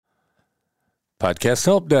Podcast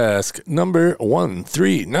Help Desk number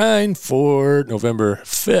 1394, for November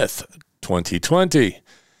 5th, 2020.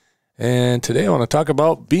 And today I want to talk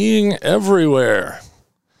about being everywhere.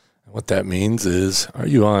 What that means is, are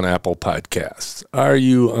you on Apple Podcasts? Are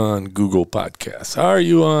you on Google Podcasts? Are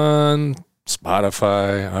you on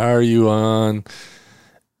Spotify? Are you on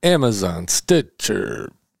Amazon,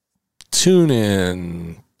 Stitcher,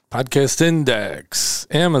 TuneIn, Podcast Index,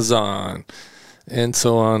 Amazon, and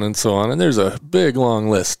so on and so on. And there's a big, long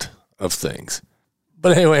list of things.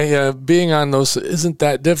 But anyway, being on those isn't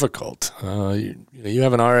that difficult. You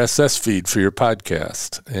have an RSS feed for your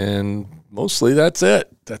podcast, and mostly that's it.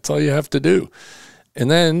 That's all you have to do.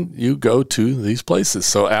 And then you go to these places.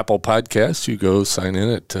 So Apple Podcasts, you go sign in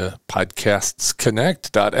at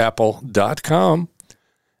podcastsconnect.apple.com.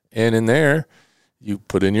 And in there, you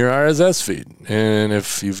put in your RSS feed. And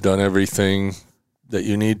if you've done everything that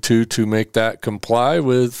you need to make that comply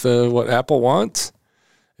with what Apple wants,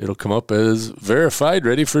 it'll come up as verified,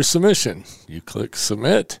 ready for submission. You click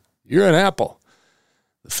submit, you're in Apple.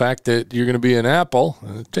 The fact that you're going to be in Apple,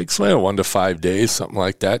 it takes 1 to 5 days, something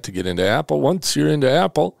like that, to get into Apple. Once you're into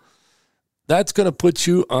Apple, that's going to put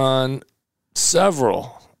you on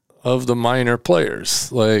several of the minor players,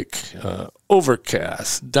 like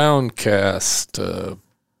Overcast, Downcast,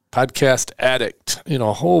 Podcast Addict,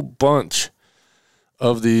 a whole bunch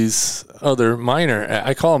of these other minor,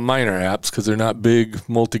 I call them minor apps because they're not big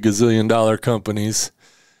multi-gazillion-dollar companies.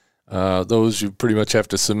 Those you pretty much have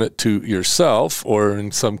to submit to yourself, or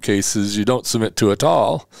in some cases you don't submit to at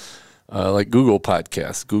all, like Google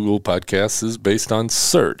Podcasts. Google Podcasts is based on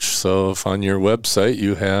search. So if on your website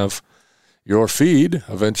you have your feed,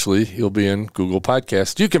 eventually you'll be in Google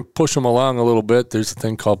Podcasts. You can push them along a little bit. There's a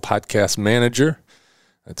thing called Podcast Manager.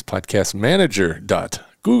 That's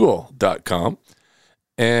podcastmanager.google.com.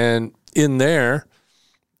 And in there,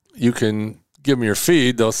 you can give them your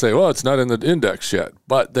feed. They'll say, well, it's not in the index yet,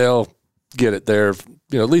 but they'll get it there.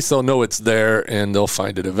 At least they'll know it's there, and they'll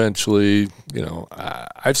find it eventually.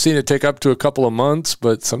 I've seen it take up to a couple of months,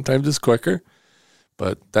 but sometimes it's quicker.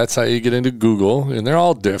 But that's how you get into Google, and they're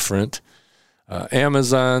all different.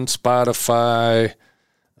 Amazon, Spotify,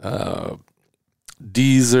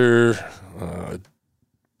 Deezer,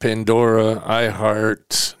 Pandora,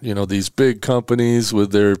 iHeart, these big companies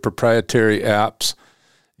with their proprietary apps.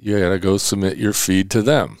 You got to go submit your feed to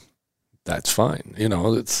them. That's fine.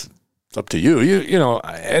 It's up to you.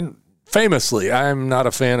 And famously, I'm not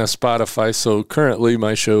a fan of Spotify, so currently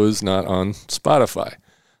my show is not on Spotify.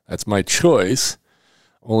 That's my choice,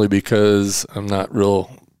 only because I'm not real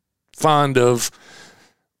fond of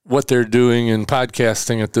what they're doing in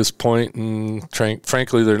podcasting at this point, and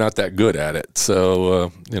frankly, they're not that good at it.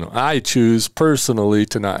 So, I choose personally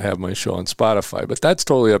to not have my show on Spotify, but that's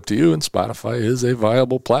totally up to you, and Spotify is a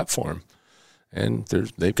viable platform, and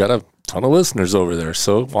they've got a ton of listeners over there,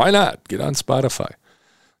 so why not get on Spotify? Like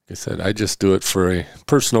I said, I just do it for a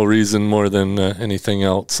personal reason more than anything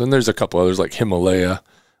else, and there's a couple others like Himalaya.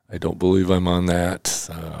 I don't believe I'm on that.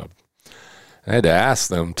 I had to ask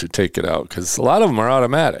them to take it out because a lot of them are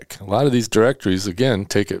automatic. A lot of these directories, again,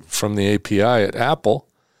 take it from the API at Apple.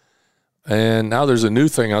 And now there's a new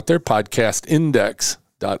thing out there,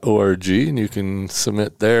 podcastindex.org, and you can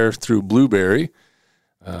submit there through Blueberry.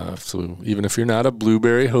 So even if you're not a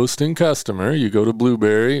Blueberry hosting customer, you go to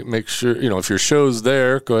Blueberry, make sure, if your show's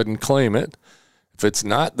there, go ahead and claim it. If it's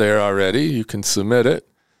not there already, you can submit it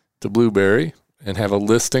to Blueberry and have a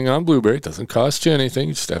listing on Blueberry. It doesn't cost you anything.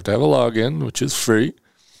 You just have to have a login, which is free.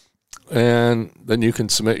 And then you can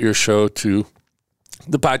submit your show to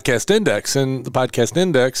the Podcast Index. And the Podcast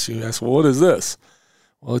Index, you ask, well, what is this?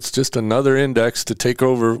 Well, it's just another index to take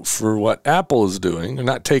over for what Apple is doing. Or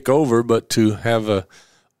not take over, but to have a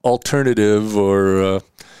alternative or,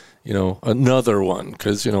 another one.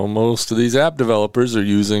 Because, most of these app developers are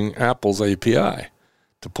using Apple's API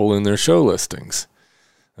to pull in their show listings.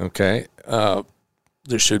 Okay,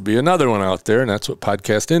 there should be another one out there, and that's what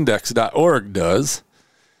podcastindex.org does.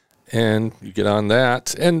 And you get on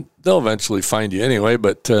that, and they'll eventually find you anyway,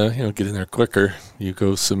 but, get in there quicker. You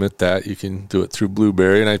go submit that. You can do it through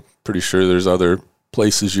Blueberry, and I'm pretty sure there's other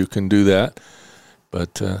places you can do that.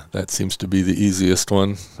 But that seems to be the easiest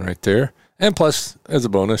one right there. And plus, as a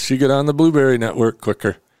bonus, you get on the Blueberry network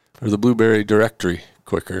quicker, or the Blueberry directory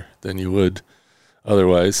quicker than you would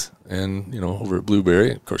otherwise. And, over at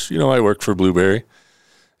Blueberry, of course, I work for Blueberry,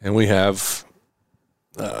 and we have,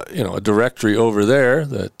 a directory over there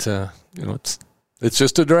that, it's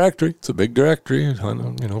just a directory. It's a big directory,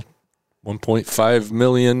 1.5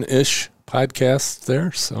 million-ish podcasts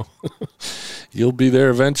there. So you'll be there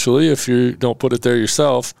eventually if you don't put it there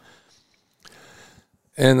yourself.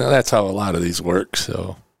 And that's how a lot of these work.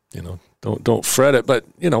 So, don't fret it, but,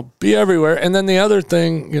 be everywhere. And then the other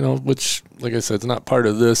thing, which, like I said, it's not part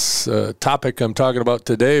of this topic I'm talking about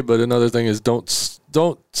today, but another thing is don't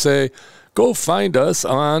say, go find us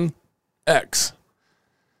on X.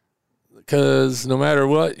 Because no matter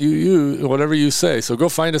what you use, whatever you say, so go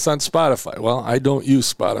find us on Spotify. Well, I don't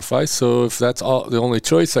use Spotify, so if that's the only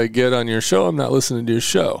choice I get on your show, I'm not listening to your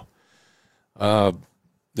show.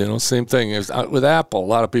 Same thing as with Apple. A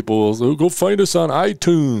lot of people will say, go find us on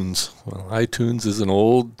iTunes. Well, iTunes is an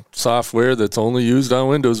old software that's only used on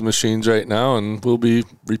Windows machines right now and will be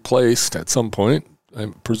replaced at some point,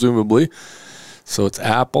 presumably. So it's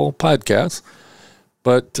Apple Podcasts.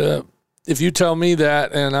 But if you tell me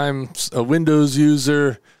that and I'm a Windows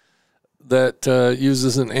user that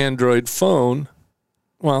uses an Android phone,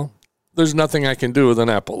 well, there's nothing I can do with an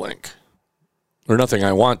Apple link. Or nothing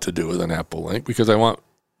I want to do with an Apple link because I want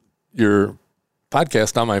your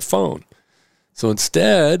podcast on my phone. So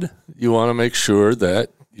instead, you want to make sure that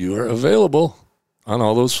you are available on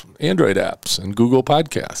all those Android apps and Google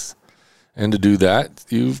Podcasts. And to do that,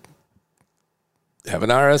 you have an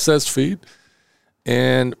RSS feed.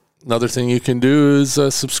 And another thing you can do is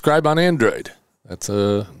subscribe on Android. That's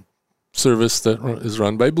a service that is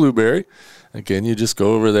run by Blueberry. Again, you just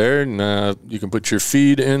go over there and you can put your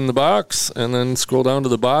feed in the box and then scroll down to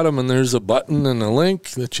the bottom and there's a button and a link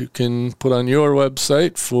that you can put on your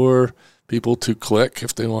website for people to click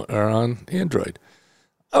if they are on Android.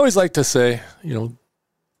 I always like to say,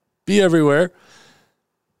 be everywhere.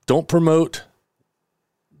 Don't promote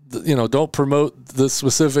the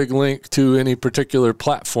specific link to any particular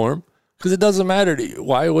platform. Because it doesn't matter to you.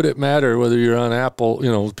 Why would it matter whether you're on Apple,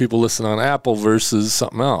 people listen on Apple versus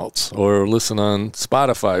something else, or listen on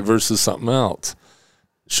Spotify versus something else?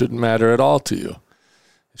 It shouldn't matter at all to you.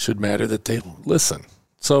 It should matter that they listen.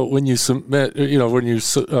 So when you submit, when you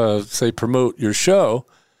say promote your show,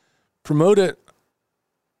 promote it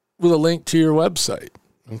with a link to your website.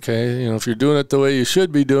 Okay, if you're doing it the way you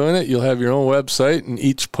should be doing it, you'll have your own website, and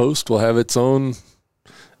each post will have its own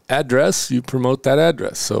address. You promote that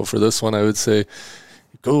address. So for this one, I would say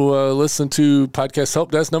go listen to Podcast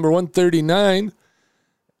Help Desk number 139,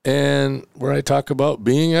 and where I talk about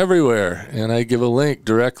being everywhere. And I give a link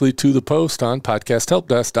directly to the post on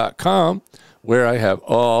podcasthelpdesk.com, where I have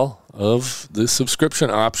all of the subscription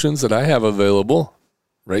options that I have available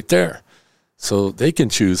right there. So they can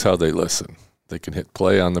choose how they listen. They can hit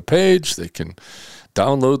play on the page. They can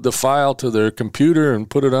download the file to their computer and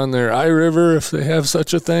put it on their iRiver if they have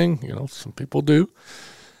such a thing. Some people do.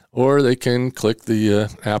 Or they can click the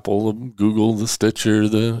Apple, the Google, the Stitcher,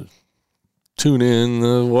 the TuneIn,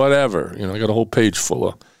 the whatever. I got a whole page full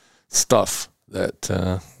of stuff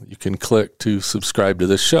that you can click to subscribe to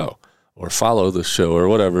this show or follow the show or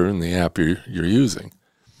whatever in the app you're using.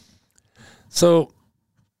 So,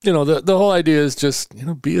 the whole idea is just,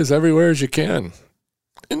 be as everywhere as you can.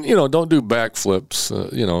 And, don't do backflips,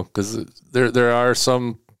 because there are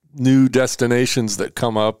some new destinations that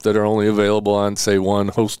come up that are only available on, say, one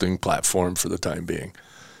hosting platform for the time being.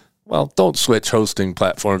 Well, don't switch hosting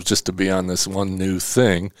platforms just to be on this one new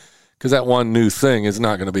thing, because that one new thing is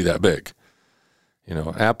not going to be that big.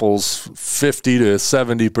 Apple's 50 to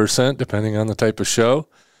 70%, depending on the type of show.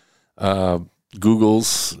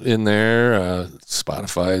 Google's in there,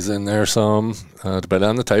 Spotify's in there some, depending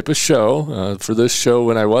on the type of show. For this show,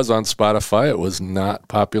 when I was on Spotify, it was not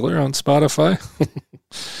popular on Spotify,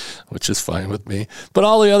 which is fine with me. But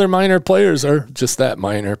all the other minor players are just that,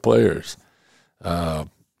 minor players. I'm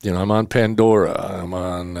on Pandora. I'm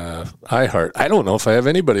on iHeart. I don't know if I have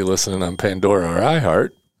anybody listening on Pandora or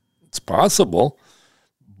iHeart. It's possible.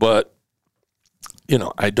 But,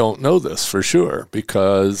 I don't know this for sure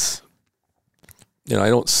because I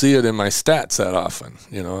don't see it in my stats that often.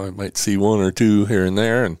 I might see one or two here and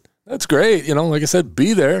there, and that's great. Like I said,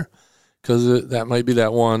 be there, because that might be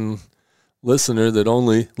that one listener that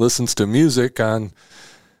only listens to music on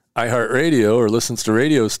iHeartRadio or listens to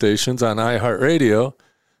radio stations on iHeartRadio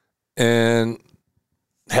and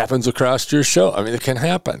happens across your show. I mean, it can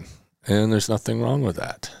happen, and there's nothing wrong with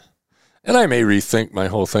that. And I may rethink my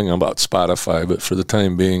whole thing about Spotify, but for the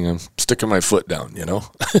time being, I'm sticking my foot down,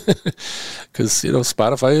 because,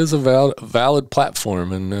 Spotify is a valid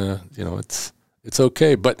platform, and, it's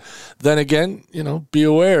okay. But then again, be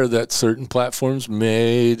aware that certain platforms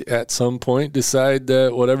may at some point decide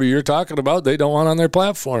that whatever you're talking about, they don't want on their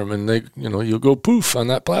platform, and you'll go poof on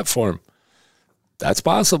that platform. That's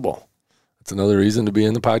possible. It's another reason to be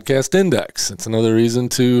in the podcast index. It's another reason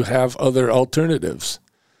to have other alternatives.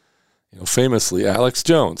 Famously, Alex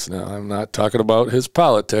Jones. Now, I'm not talking about his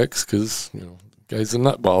politics because, guy's a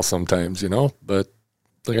nutball sometimes, but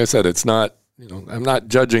like I said, it's not, I'm not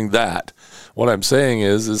judging that. What I'm saying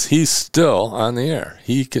is he's still on the air.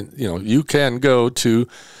 He can, you can go to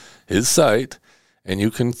his site and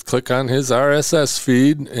you can click on his RSS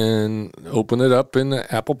feed and open it up in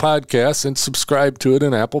Apple Podcasts and subscribe to it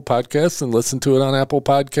in Apple Podcasts and listen to it on Apple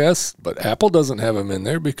Podcasts. But Apple doesn't have him in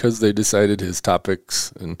there because they decided his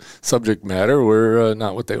topics and subject matter were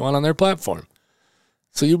not what they want on their platform.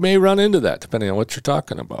 So you may run into that depending on what you're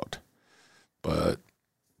talking about. But,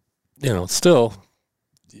 still,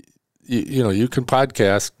 you can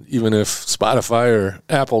podcast even if Spotify or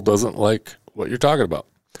Apple doesn't like what you're talking about.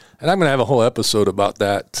 And I'm going to have a whole episode about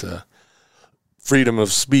that freedom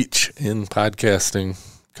of speech in podcasting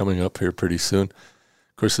coming up here pretty soon.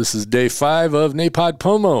 Of course, this is day 5 of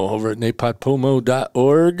NaPodPoMo over at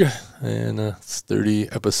napodpomo.org. And it's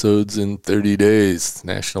 30 episodes in 30 days,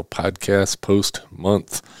 National Podcast Post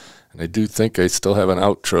Month. And I do think I still have an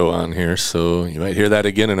outro on here, so you might hear that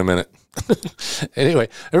again in a minute. Anyway,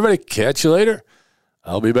 everybody, catch you later.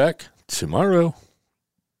 I'll be back tomorrow.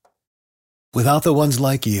 Without the ones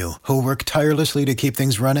like you, who work tirelessly to keep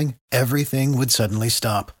things running, everything would suddenly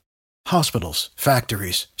stop. Hospitals,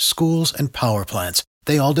 factories, schools, and power plants,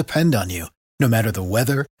 they all depend on you. No matter the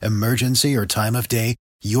weather, emergency, or time of day,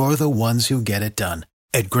 you're the ones who get it done.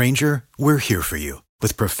 At Grainger, we're here for you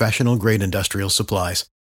with professional-grade industrial supplies.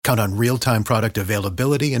 Count on real-time product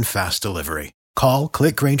availability and fast delivery. Call,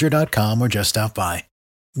 click Grainger.com, or just stop by.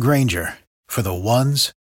 Grainger, for the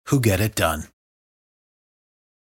ones who get it done.